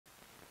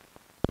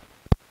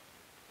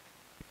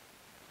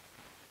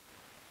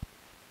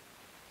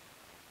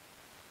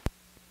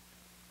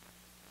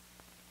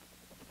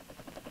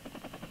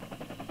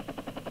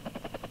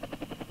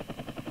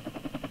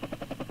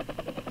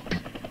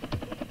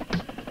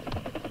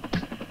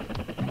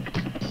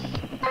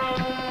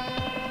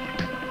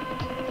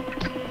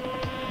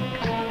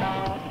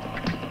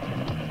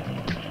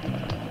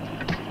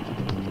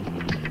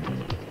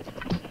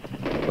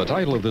The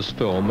title of this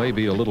film may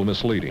be a little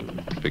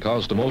misleading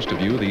because to most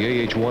of you,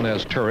 the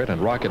AH-1S turret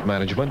and rocket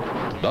management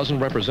doesn't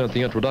represent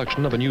the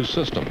introduction of a new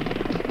system.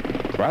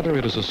 Rather,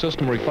 it is a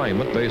system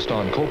refinement based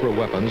on Cobra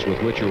weapons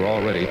with which you're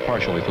already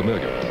partially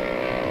familiar.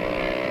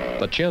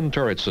 The Chin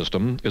turret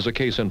system is a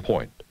case in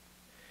point.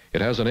 It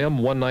has an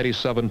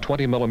M197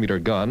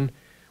 20mm gun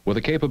with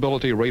a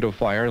capability rate of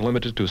fire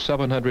limited to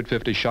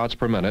 750 shots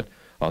per minute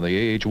on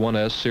the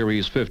AH-1S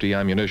Series 50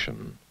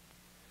 ammunition.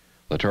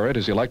 The turret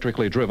is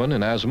electrically driven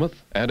in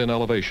azimuth and in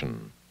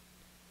elevation.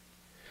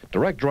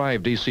 Direct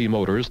drive DC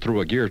motors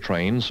through a gear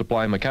train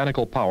supply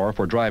mechanical power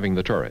for driving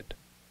the turret.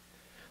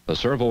 The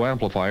servo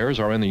amplifiers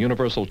are in the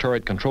Universal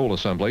Turret Control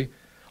Assembly,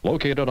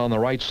 located on the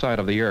right side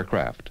of the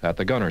aircraft at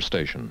the gunner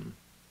station.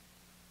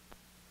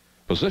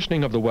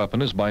 Positioning of the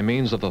weapon is by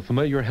means of the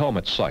familiar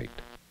helmet sight.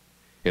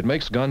 It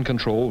makes gun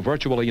control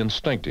virtually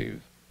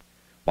instinctive.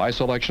 By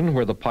selection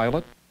where the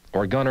pilot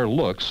or gunner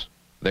looks,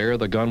 there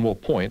the gun will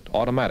point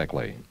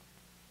automatically.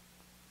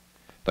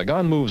 The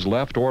gun moves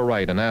left or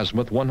right in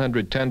azimuth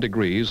 110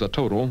 degrees, a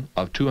total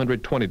of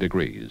 220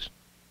 degrees.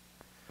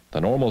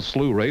 The normal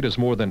slew rate is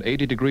more than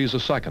 80 degrees a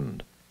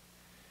second.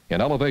 In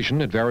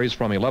elevation, it varies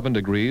from 11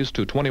 degrees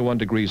to 21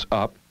 degrees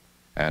up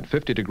and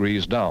 50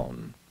 degrees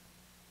down.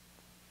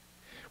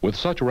 With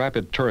such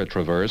rapid turret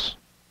traverse,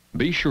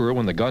 be sure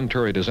when the gun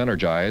turret is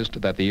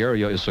energized that the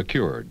area is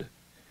secured.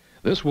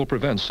 This will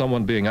prevent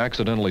someone being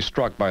accidentally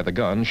struck by the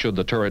gun should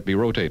the turret be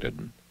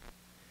rotated.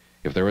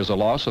 If there is a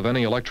loss of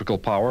any electrical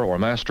power or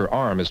master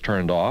arm is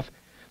turned off,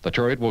 the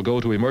turret will go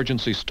to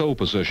emergency stow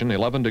position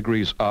 11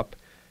 degrees up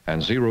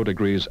and 0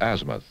 degrees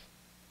azimuth.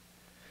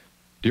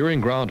 During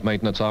ground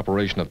maintenance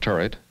operation of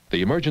turret,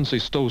 the emergency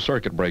stow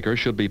circuit breaker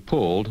should be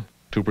pulled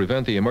to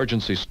prevent the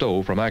emergency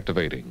stow from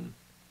activating.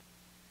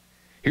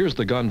 Here's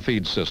the gun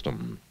feed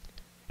system.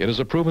 It is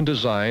a proven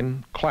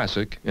design,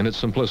 classic in its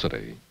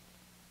simplicity.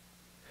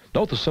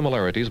 Note the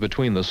similarities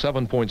between the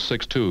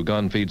 7.62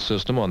 gun feed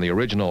system on the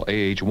original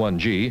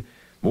AH-1G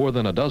more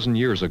than a dozen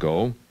years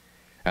ago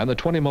and the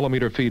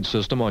 20mm feed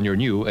system on your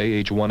new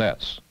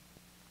AH-1S.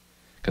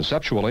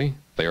 Conceptually,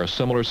 they are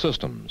similar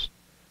systems,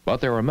 but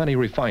there are many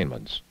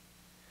refinements.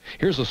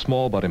 Here's a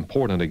small but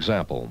important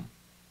example.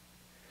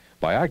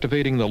 By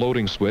activating the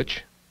loading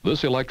switch,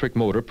 this electric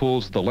motor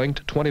pulls the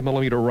linked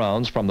 20mm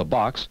rounds from the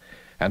box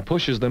and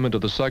pushes them into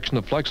the section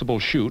of flexible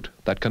chute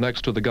that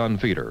connects to the gun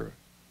feeder.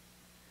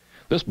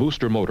 This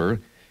booster motor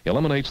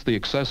eliminates the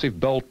excessive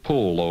belt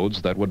pull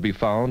loads that would be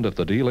found if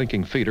the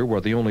delinking feeder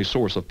were the only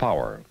source of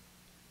power.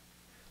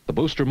 The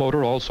booster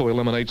motor also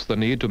eliminates the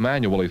need to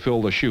manually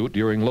fill the chute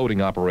during loading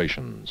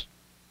operations.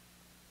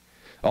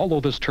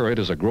 Although this turret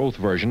is a growth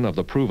version of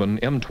the proven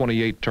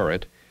M28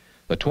 turret,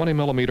 the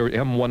 20mm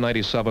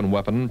M197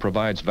 weapon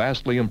provides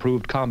vastly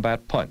improved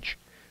combat punch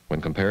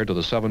when compared to the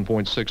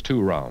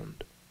 7.62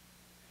 round.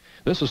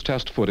 This is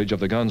test footage of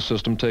the gun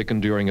system taken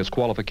during its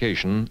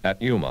qualification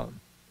at Yuma.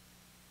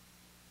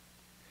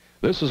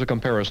 This is a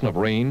comparison of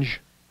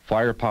range,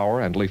 firepower,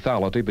 and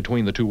lethality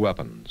between the two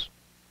weapons.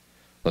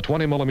 The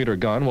 20mm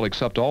gun will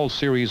accept all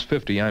Series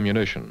 50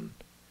 ammunition.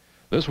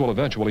 This will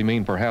eventually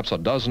mean perhaps a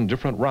dozen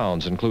different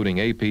rounds,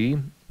 including AP,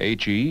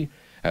 HE,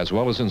 as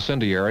well as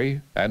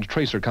incendiary and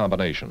tracer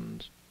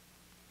combinations.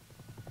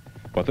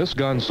 But this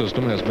gun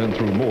system has been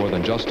through more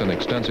than just an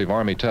extensive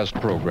Army test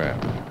program.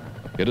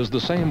 It is the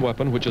same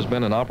weapon which has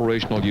been in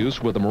operational use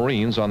with the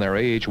Marines on their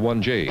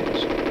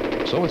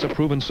AH-1Js. So it's a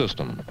proven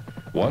system,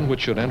 one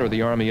which should enter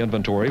the Army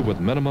inventory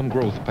with minimum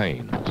growth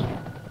pains.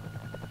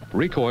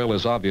 Recoil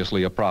is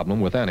obviously a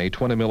problem with any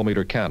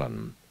 20mm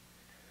cannon.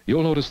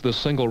 You'll notice this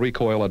single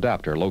recoil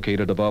adapter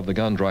located above the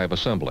gun drive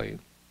assembly.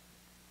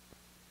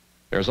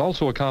 There's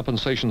also a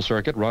compensation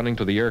circuit running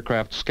to the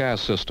aircraft's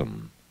SCAS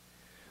system.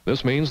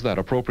 This means that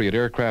appropriate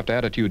aircraft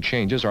attitude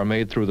changes are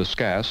made through the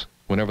SCAS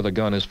whenever the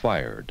gun is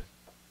fired.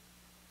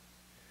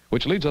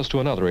 Which leads us to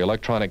another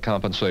electronic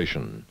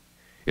compensation.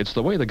 It's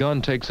the way the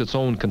gun takes its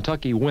own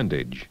Kentucky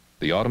windage,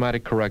 the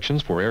automatic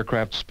corrections for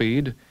aircraft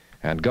speed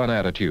and gun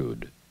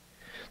attitude.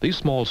 These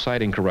small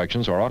sighting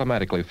corrections are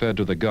automatically fed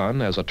to the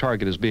gun as a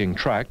target is being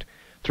tracked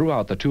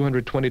throughout the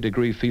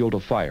 220-degree field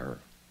of fire.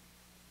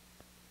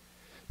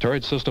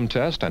 Turret system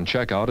test and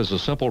checkout is a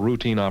simple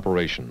routine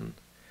operation.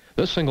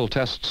 This single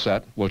test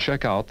set will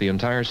check out the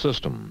entire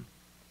system.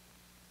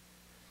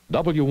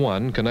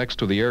 W1 connects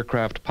to the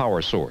aircraft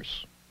power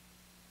source.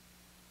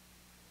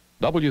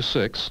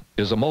 W6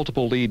 is a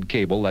multiple lead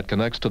cable that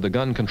connects to the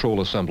gun control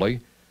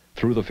assembly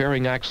through the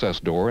fairing access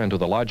door and to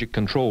the logic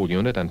control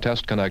unit and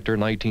test connector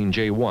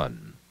 19J1.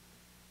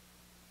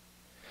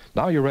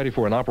 Now you're ready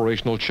for an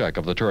operational check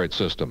of the turret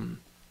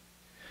system.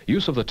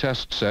 Use of the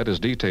test set is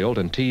detailed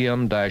in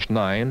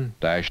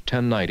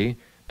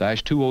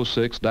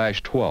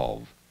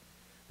TM-9-1090-206-12,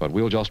 but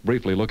we'll just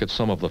briefly look at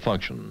some of the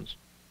functions.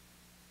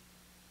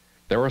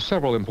 There are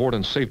several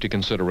important safety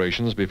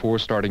considerations before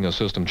starting a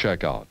system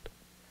checkout.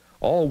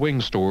 All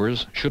wing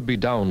stores should be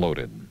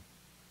downloaded.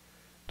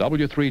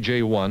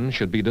 W3J1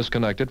 should be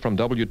disconnected from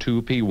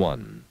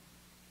W2P1.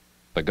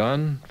 The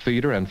gun,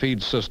 feeder, and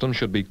feed system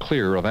should be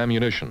clear of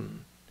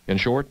ammunition. In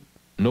short,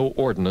 no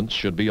ordnance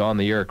should be on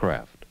the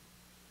aircraft.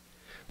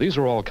 These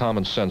are all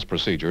common sense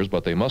procedures,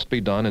 but they must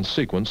be done in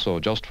sequence, so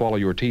just follow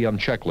your TM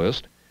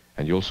checklist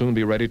and you'll soon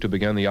be ready to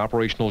begin the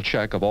operational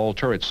check of all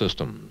turret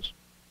systems.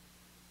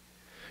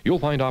 You'll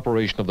find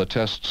operation of the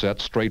test set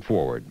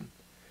straightforward.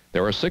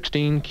 There are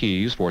 16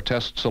 keys for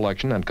test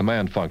selection and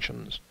command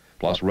functions,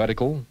 plus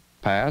reticle,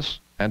 pass,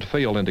 and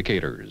fail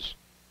indicators.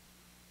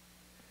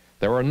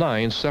 There are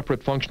 9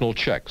 separate functional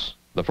checks,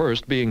 the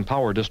first being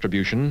power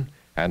distribution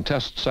and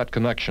test set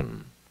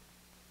connection,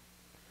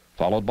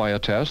 followed by a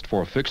test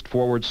for fixed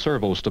forward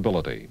servo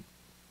stability.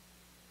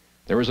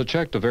 There is a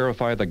check to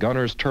verify the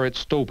gunner's turret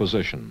stow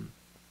position.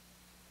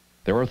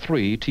 There are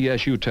 3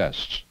 TSU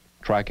tests: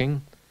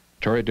 tracking,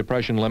 turret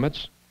depression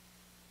limits,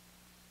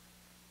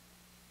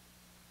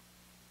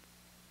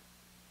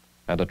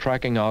 and a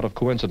tracking out of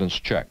coincidence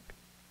check.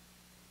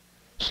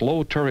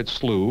 Slow turret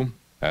slew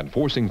and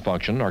forcing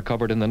function are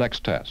covered in the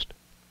next test.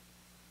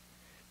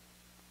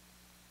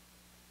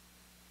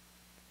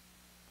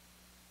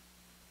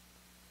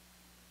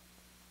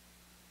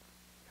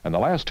 And the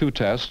last 2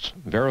 tests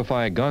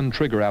verify gun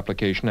trigger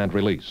application and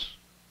release.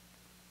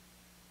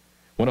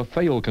 When a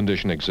fail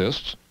condition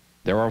exists,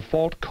 there are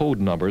fault code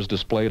numbers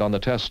displayed on the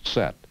test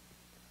set.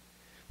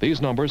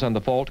 These numbers and the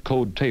fault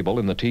code table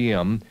in the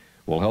TM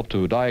will help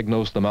to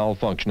diagnose the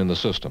malfunction in the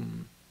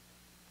system.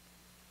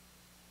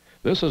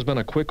 This has been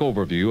a quick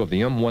overview of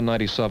the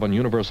M197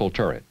 Universal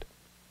Turret.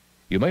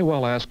 You may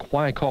well ask,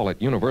 why call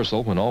it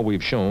universal when all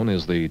we've shown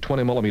is the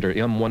 20mm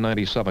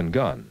M197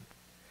 gun?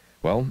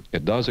 Well,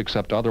 it does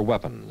accept other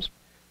weapons.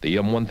 The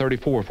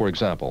M134, for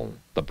example,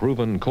 the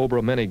proven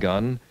Cobra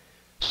minigun,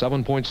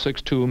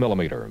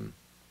 7.62mm.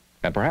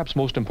 And perhaps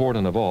most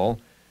important of all,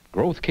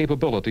 growth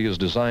capability is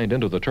designed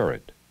into the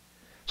turret.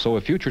 So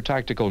if future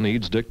tactical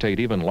needs dictate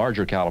even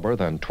larger caliber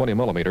than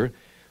 20mm,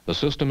 the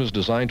system is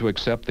designed to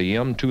accept the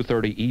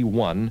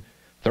M230E1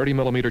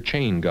 30mm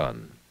chain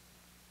gun.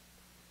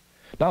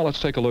 Now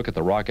let's take a look at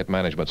the rocket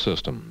management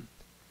system.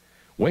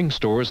 Wing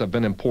stores have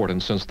been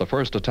important since the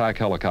first attack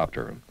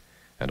helicopter.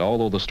 And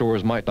although the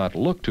stores might not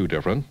look too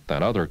different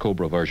than other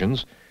Cobra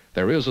versions,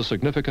 there is a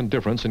significant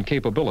difference in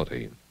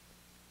capability.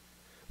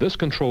 This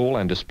control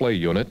and display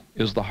unit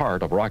is the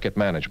heart of rocket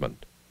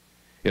management.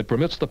 It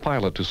permits the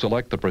pilot to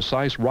select the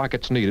precise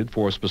rockets needed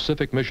for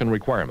specific mission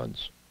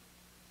requirements.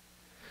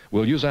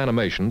 We'll use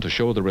animation to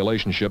show the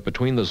relationship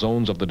between the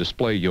zones of the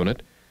display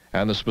unit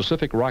and the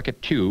specific rocket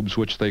tubes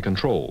which they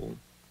control.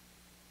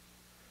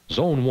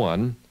 Zone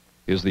 1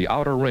 is the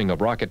outer ring of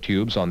rocket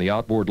tubes on the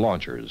outboard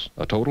launchers,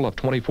 a total of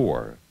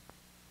 24.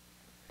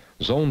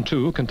 Zone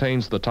 2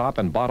 contains the top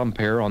and bottom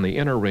pair on the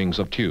inner rings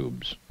of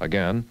tubes,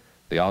 again,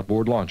 the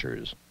outboard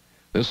launchers.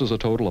 This is a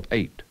total of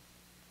 8.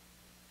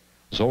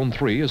 Zone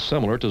 3 is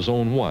similar to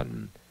Zone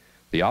 1,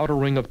 the outer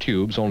ring of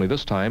tubes, only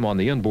this time on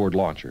the inboard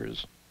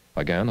launchers,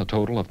 again, a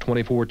total of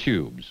 24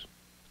 tubes.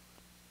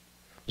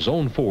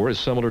 Zone 4 is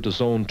similar to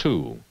Zone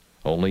 2,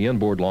 only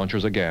inboard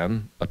launchers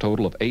again, a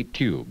total of 8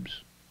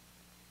 tubes.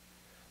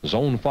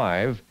 Zone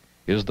 5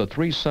 is the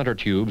 3 center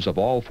tubes of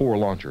all 4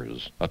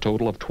 launchers, a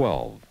total of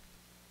 12.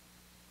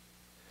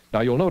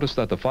 Now you'll notice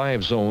that the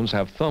 5 zones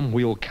have thumb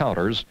wheel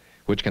counters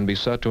which can be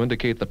set to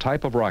indicate the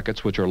type of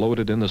rockets which are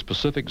loaded in the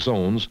specific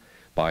zones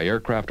by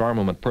aircraft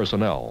armament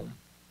personnel.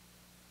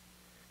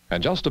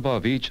 And just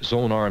above each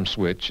zone arm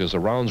switch is a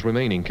rounds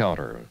remaining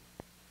counter.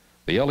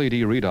 The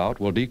LED readout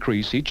will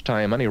decrease each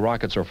time any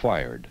rockets are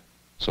fired,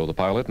 so the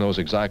pilot knows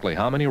exactly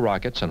how many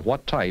rockets and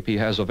what type he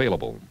has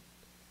available.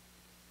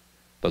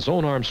 The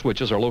zone arm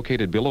switches are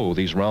located below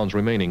these rounds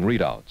remaining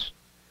readouts.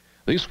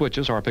 These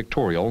switches are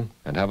pictorial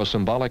and have a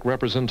symbolic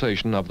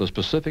representation of the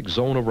specific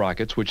zone of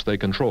rockets which they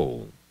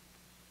control.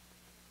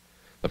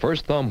 The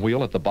first thumb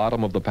wheel at the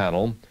bottom of the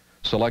panel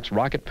selects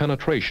rocket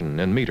penetration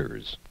in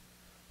meters,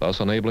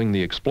 thus enabling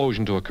the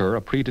explosion to occur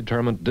a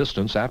predetermined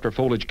distance after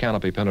foliage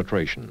canopy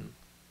penetration.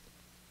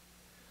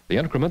 The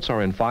increments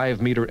are in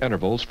 5-meter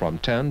intervals from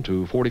 10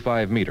 to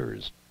 45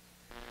 meters.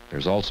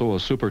 There's also a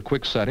super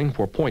quick setting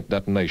for point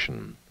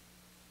detonation.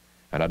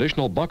 An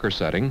additional bunker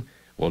setting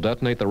will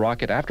detonate the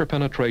rocket after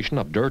penetration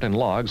of dirt and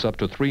logs up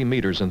to 3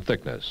 meters in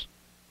thickness.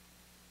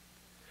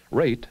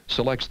 Rate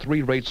selects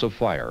 3 rates of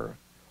fire: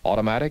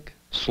 automatic,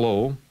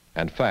 slow,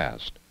 and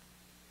fast.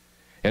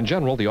 In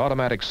general, the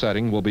automatic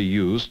setting will be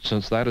used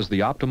since that is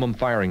the optimum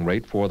firing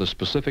rate for the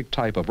specific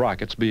type of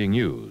rockets being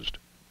used.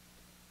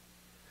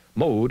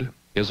 Mode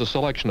is a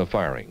selection of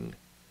firing.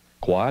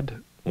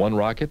 Quad, 1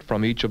 rocket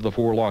from each of the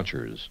 4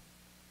 launchers.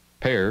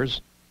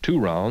 Pairs, 2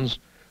 rounds,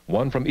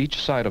 1 from each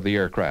side of the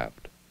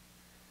aircraft.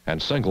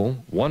 And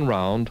single, 1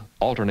 round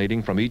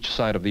alternating from each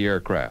side of the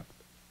aircraft.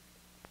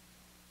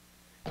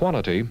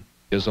 Quantity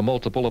is a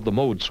multiple of the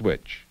mode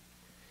switch.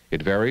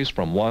 It varies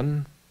from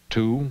 1,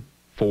 2,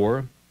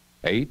 4,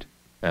 8,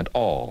 and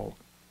all.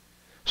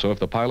 So if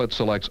the pilot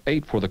selects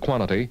 8 for the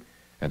quantity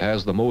and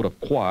has the mode of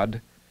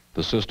quad,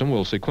 the system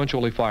will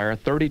sequentially fire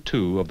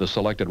 32 of the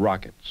selected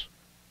rockets.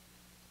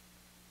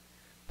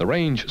 The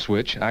range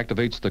switch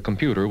activates the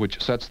computer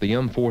which sets the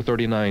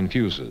M439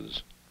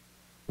 fuses.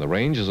 The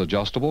range is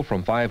adjustable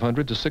from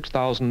 500 to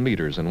 6,000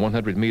 meters in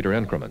 100-meter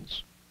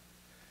increments.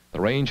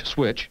 The range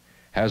switch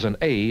has an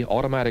A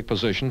automatic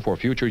position for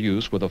future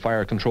use with a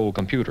fire control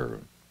computer.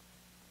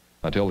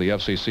 Until the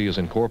FCC is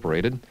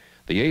incorporated,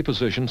 the A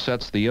position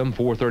sets the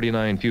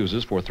M439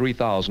 fuses for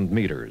 3,000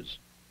 meters.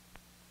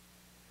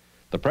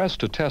 The press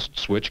to test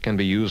switch can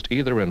be used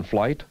either in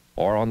flight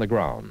or on the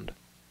ground.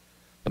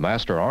 The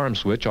master arm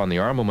switch on the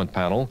armament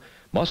panel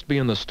must be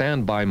in the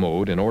standby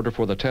mode in order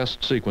for the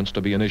test sequence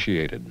to be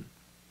initiated.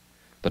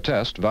 The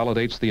test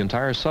validates the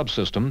entire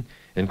subsystem,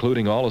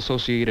 including all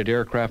associated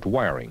aircraft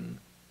wiring.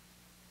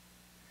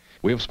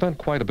 We have spent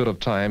quite a bit of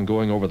time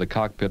going over the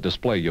cockpit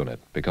display unit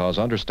because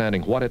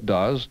understanding what it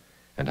does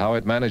and how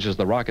it manages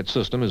the rocket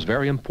system is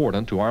very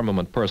important to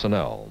armament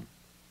personnel.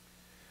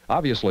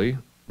 Obviously,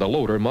 the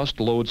loader must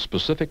load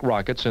specific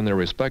rockets in their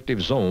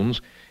respective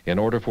zones in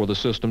order for the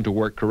system to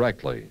work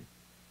correctly.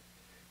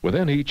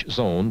 Within each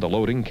zone, the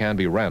loading can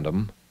be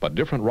random, but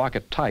different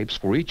rocket types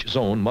for each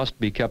zone must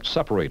be kept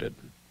separated.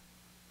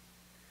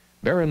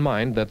 Bear in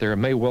mind that there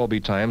may well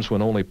be times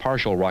when only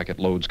partial rocket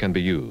loads can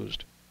be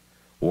used.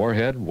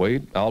 Warhead,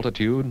 weight,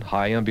 altitude,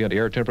 high ambient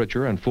air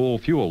temperature, and full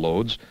fuel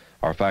loads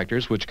are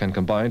factors which can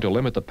combine to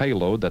limit the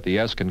payload that the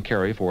S can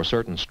carry for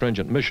certain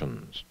stringent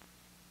missions.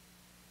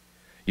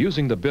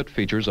 Using the bit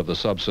features of the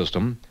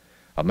subsystem,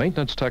 a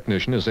maintenance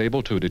technician is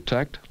able to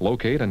detect,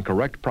 locate, and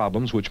correct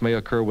problems which may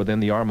occur within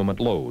the armament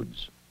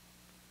loads.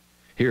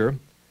 Here,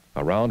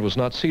 a round was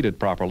not seated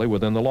properly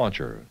within the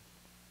launcher.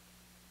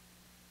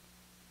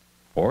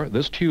 Or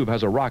this tube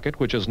has a rocket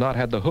which has not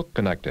had the hook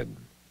connected.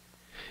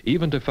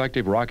 Even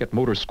defective rocket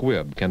motor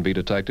squib can be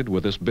detected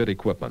with this bit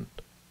equipment.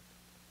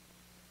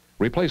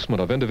 Replacement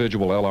of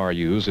individual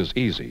LRUs is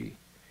easy.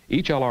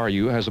 Each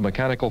LRU has a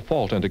mechanical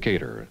fault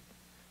indicator.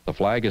 The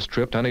flag is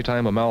tripped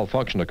anytime a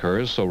malfunction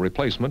occurs, so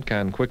replacement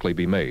can quickly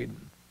be made.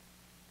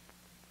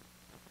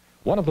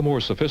 One of the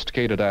more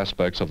sophisticated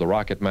aspects of the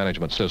rocket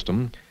management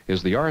system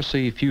is the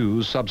RC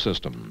fuse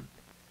subsystem.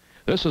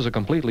 This is a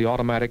completely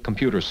automatic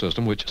computer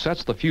system which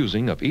sets the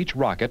fusing of each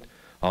rocket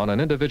on an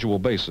individual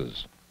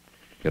basis.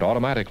 It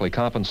automatically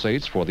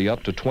compensates for the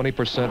up to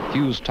 20%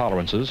 fuse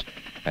tolerances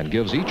and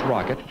gives each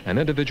rocket an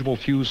individual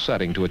fuse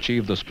setting to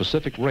achieve the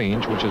specific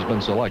range which has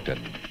been selected.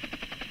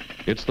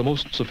 It's the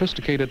most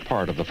sophisticated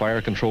part of the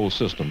fire control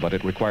system, but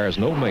it requires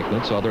no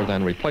maintenance other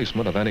than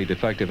replacement of any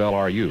defective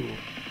LRU.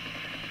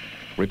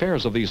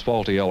 Repairs of these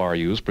faulty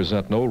LRUs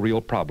present no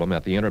real problem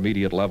at the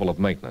intermediate level of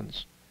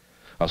maintenance.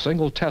 A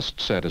single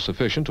test set is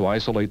sufficient to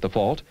isolate the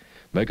fault,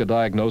 make a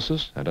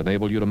diagnosis, and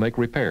enable you to make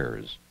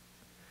repairs.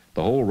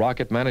 The whole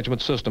rocket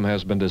management system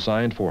has been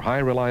designed for high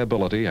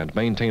reliability and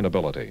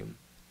maintainability.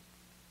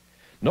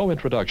 No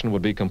introduction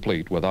would be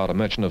complete without a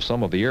mention of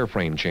some of the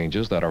airframe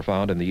changes that are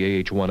found in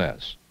the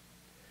AH-1S.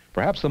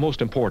 Perhaps the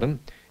most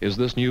important is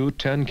this new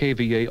 10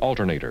 kVA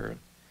alternator.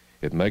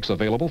 It makes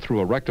available through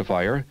a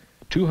rectifier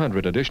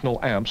 200 additional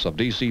amps of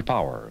DC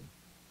power.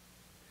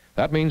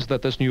 That means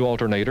that this new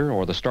alternator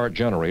or the start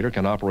generator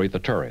can operate the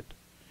turret.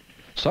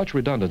 Such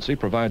redundancy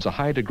provides a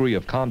high degree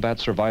of combat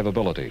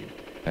survivability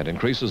and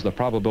increases the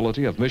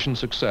probability of mission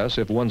success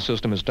if one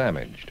system is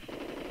damaged.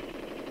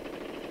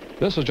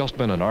 This has just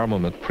been an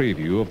armament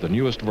preview of the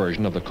newest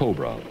version of the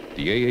Cobra,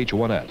 the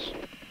AH-1S.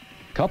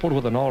 Coupled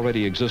with an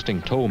already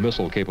existing tow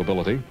missile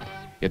capability,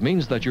 it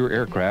means that your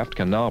aircraft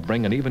can now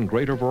bring an even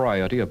greater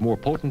variety of more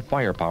potent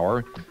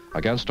firepower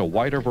against a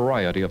wider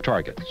variety of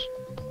targets.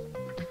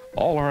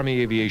 All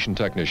Army aviation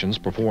technicians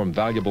perform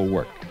valuable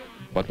work,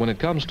 but when it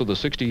comes to the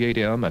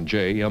 68M and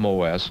J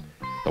MOS,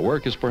 the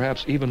work is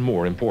perhaps even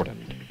more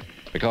important,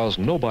 because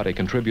nobody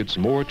contributes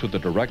more to the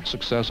direct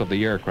success of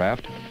the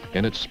aircraft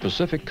in its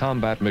specific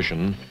combat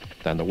mission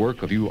than the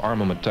work of you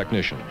armament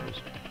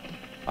technicians.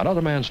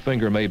 Another man's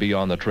finger may be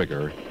on the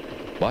trigger,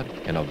 but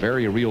in a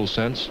very real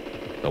sense,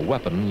 the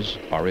weapons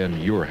are in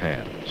your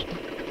hands.